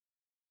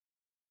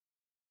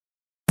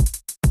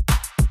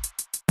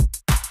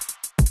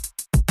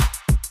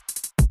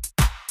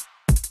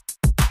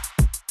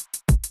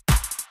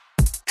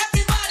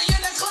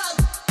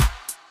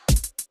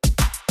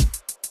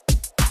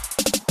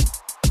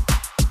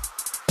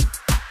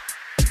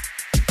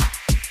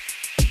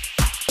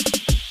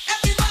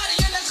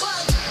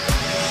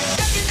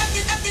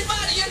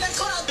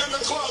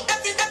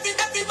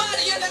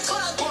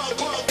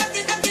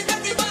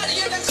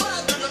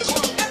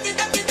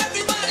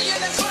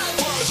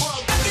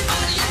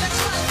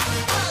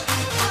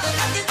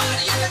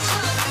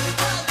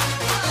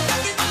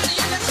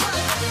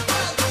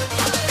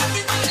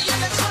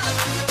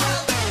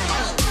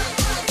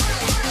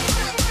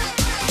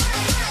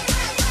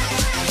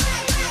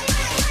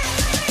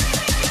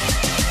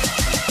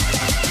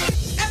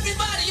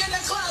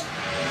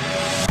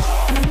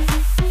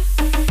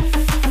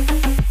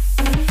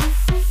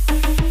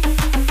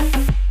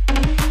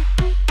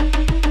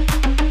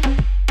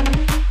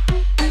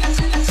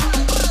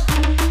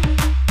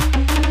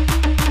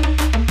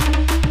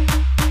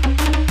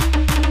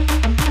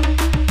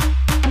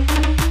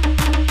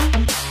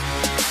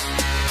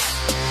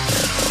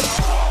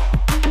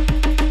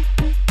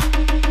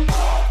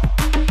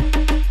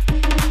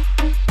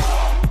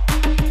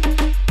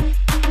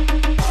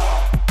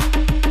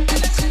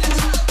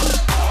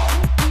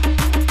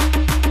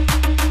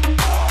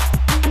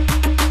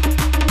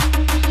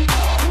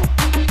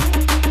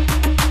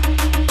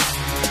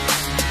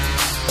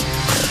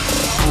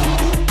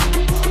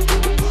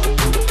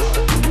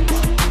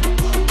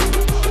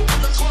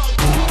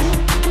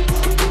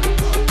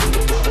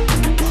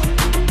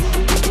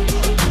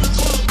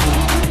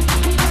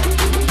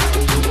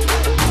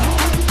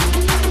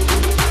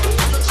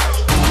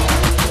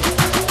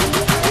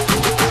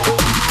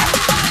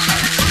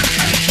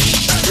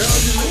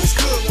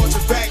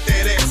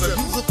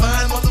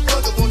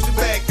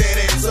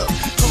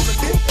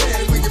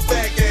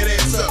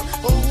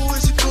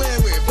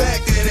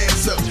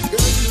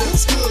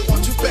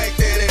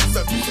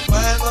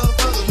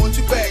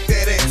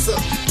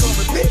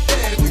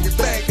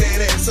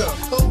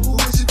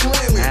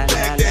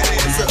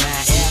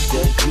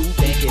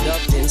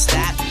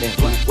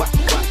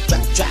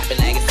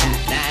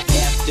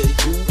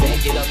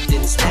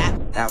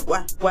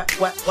What?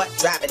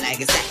 Drop it like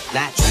it's hot.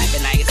 Not drop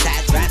it like it's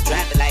hot.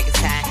 Drop it like it's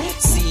hot.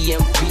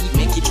 CMB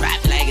make you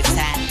drop it like it's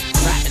hot.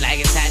 Drop it like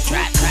it's hot.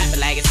 Drop it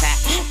like it's hot.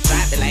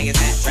 Drop it like it's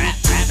hot.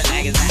 Drop it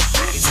like it's hot.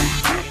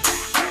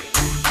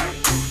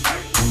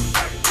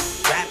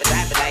 Drop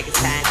it like it's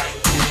hot.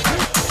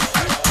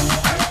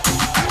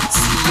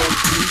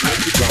 CMB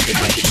make you drop it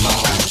like it's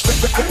hot.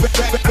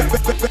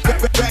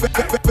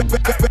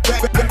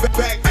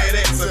 Back that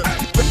ass up.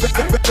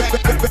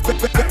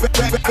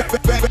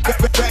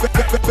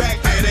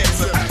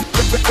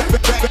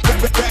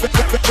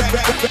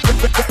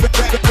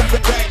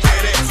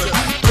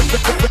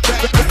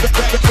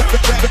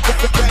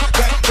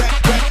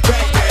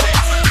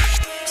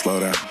 Slow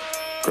down,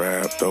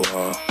 grab the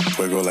wall,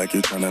 wiggle like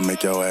you tryna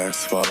make your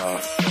ass fall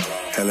off.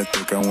 Hella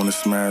thick, I wanna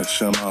smash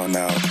them all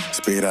now.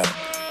 Speed up,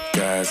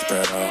 gas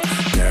pedal,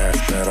 gas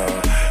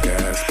pedal,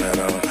 gas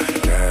pedal,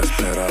 gas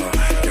pedal,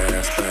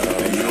 gas pedal.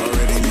 And you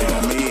already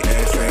know me,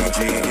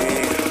 S-A-G-E.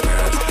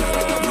 Gas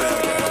pedal,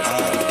 gas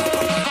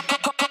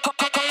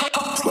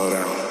pedal. Slow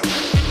down.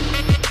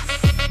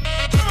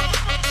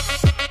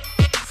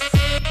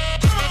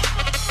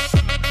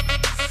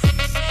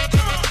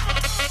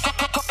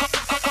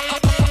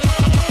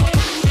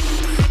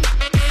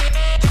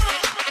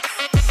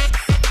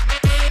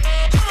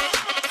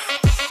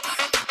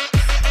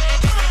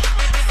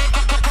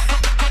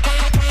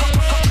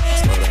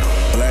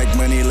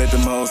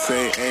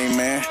 Say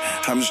amen.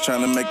 I'm just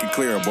trying to make it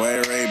clear,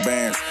 boy,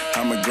 Ray-Bans.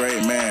 I'm a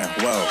great man,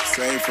 whoa,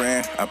 say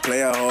friend. I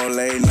play a whole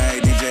late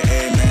night DJ,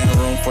 amen.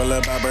 Room full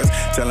of boppers,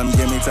 tell them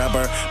give me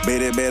topper.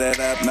 Beat it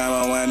up,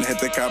 911, hit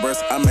the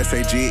coppers. I'm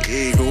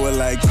S-A-G-E, who would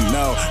like to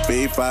know?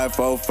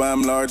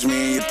 B545, large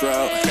me in your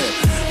throat.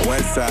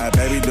 West side,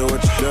 baby, do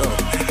what you do.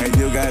 And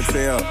you gotta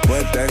tell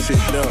what that shit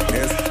do.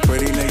 It's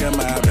pretty nigga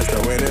mob, that's the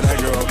way that I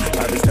grow.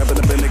 I be stepping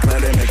up in the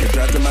club, they make it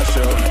drop to my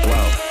show.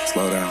 Whoa,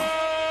 slow down,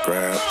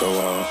 grab the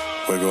wall.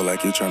 Wiggle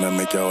like you tryna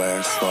make your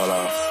ass fall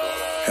off.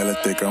 Hella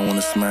thick, I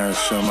wanna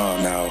smash them all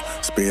now.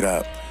 Speed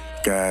up,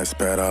 gas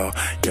pedal,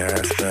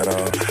 gas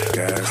pedal,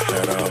 gas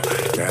pedal,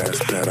 gas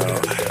pedal,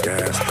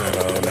 gas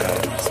pedal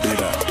now.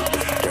 Speed up,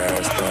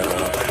 gas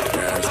pedal,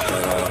 gas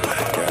pedal,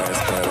 gas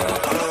pedal,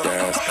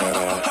 gas pedal, gas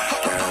pedal,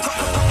 gas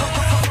pedal.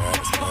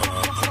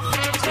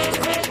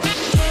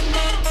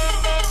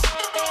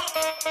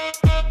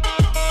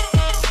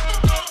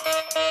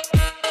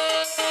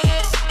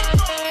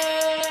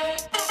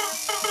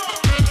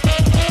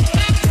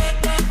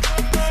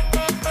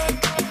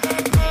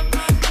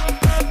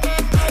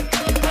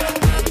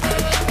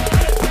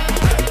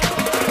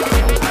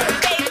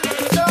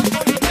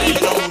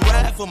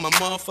 My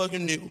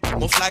motherfucking nigga.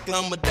 Most likely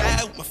I'ma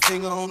die with my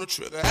finger on the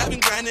trigger. I've been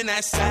grinding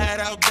that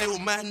side out there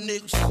with my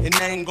niggas. And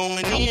I ain't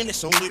going in,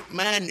 it's only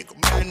my nigga.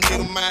 My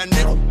nigga, my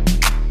nigga.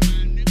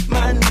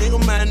 My nigga,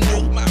 my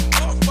nigga. My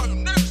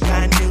motherfucking nigga.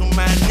 My nigga,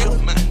 my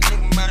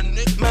nigga. My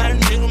nigga, my nigga. My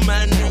nigga,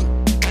 my nigga.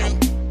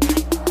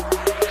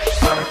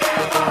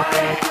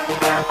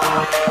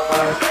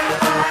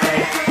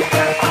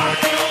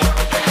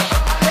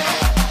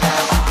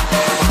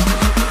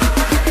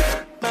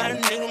 My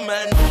nigga,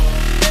 my nigga.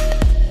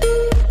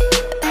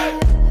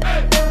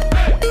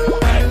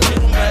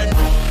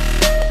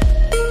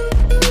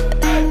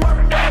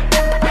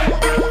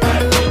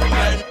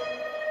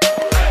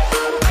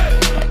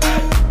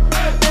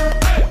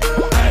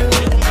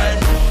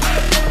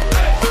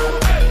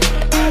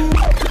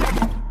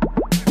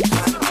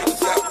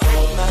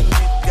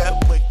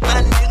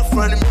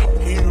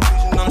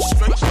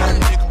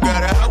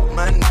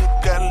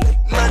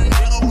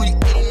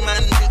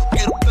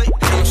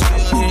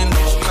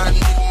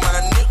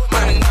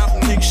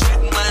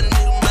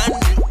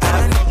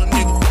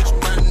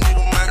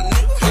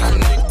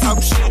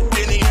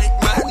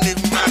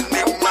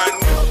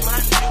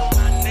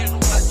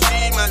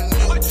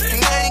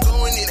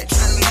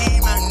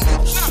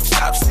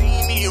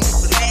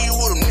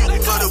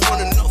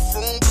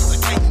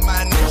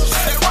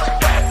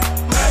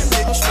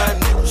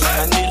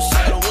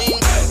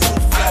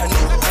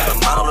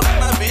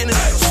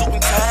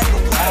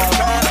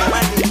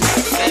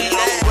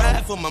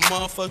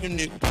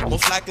 Nigga.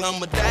 Most likely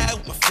I'ma die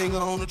with my finger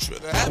on the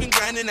trigger. I've been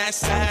grinding that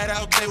side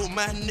out there with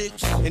my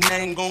niggas. And I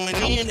ain't going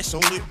in, it's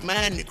only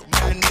my nigga.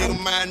 My nigga,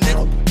 my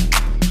nigga.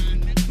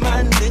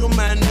 My nigga,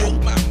 my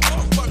nigga. My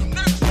motherfucking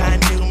nigga. My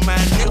nigga, my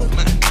nigga.